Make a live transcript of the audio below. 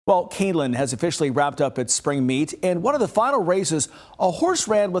Well, Keeneland has officially wrapped up its spring meet. In one of the final races, a horse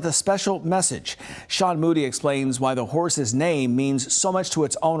ran with a special message. Sean Moody explains why the horse's name means so much to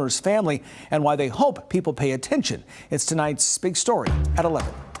its owner's family and why they hope people pay attention. It's tonight's big story at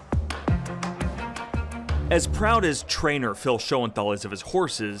 11. As proud as trainer Phil Schoenthal is of his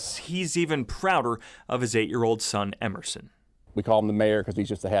horses, he's even prouder of his 8-year-old son, Emerson. We call him the mayor because he's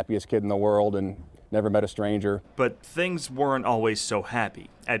just the happiest kid in the world and never met a stranger. But things weren't always so happy.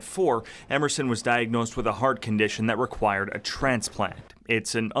 At 4, Emerson was diagnosed with a heart condition that required a transplant.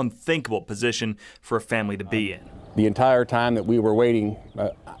 It's an unthinkable position for a family to be in. The entire time that we were waiting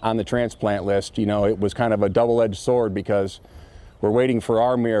on the transplant list, it was kind of a double-edged sword because we're waiting for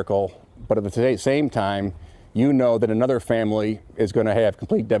our miracle, but at the same time, that another family is going to have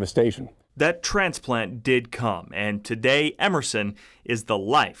complete devastation. That transplant did come, and today Emerson is the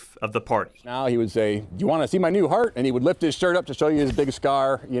life of the party. Now he would say, "Do you want to see my new heart?" And he would lift his shirt up to show you his big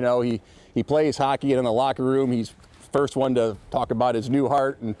scar. He plays hockey, and in the locker room, he's first one to talk about his new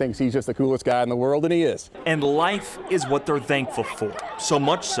heart and thinks he's just the coolest guy in the world, and he is. And life is what they're thankful for. So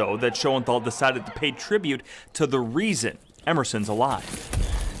much so that Schoenthal decided to pay tribute to the reason Emerson's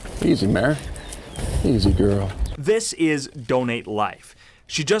alive. Easy, Mary. Easy, girl. This is Donate Life.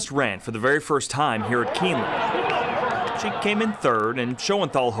 She just ran for the very first time here at Keeneland. She came in 3rd, and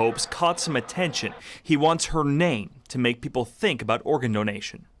Schoenthal hopes caught some attention. He wants her name to make people think about organ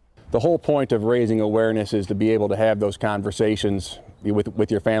donation. The whole point of raising awareness is to be able to have those conversations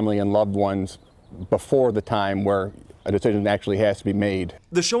with your family and loved ones before the time where a decision actually has to be made.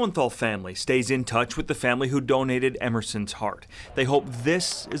 The Schoenthal family stays in touch with the family who donated Emerson's heart. They hope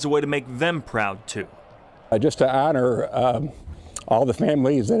this is a way to make them proud, too. Just to honor all the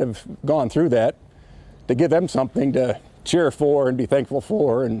families that have gone through that, to give them something to cheer for and be thankful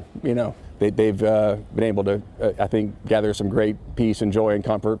for, and they've been able to, I think, gather some great peace and joy and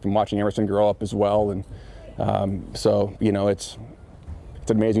comfort from watching Emerson grow up as well, and it's an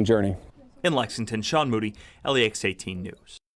amazing journey. In Lexington, Sean Moody, LEX 18 News.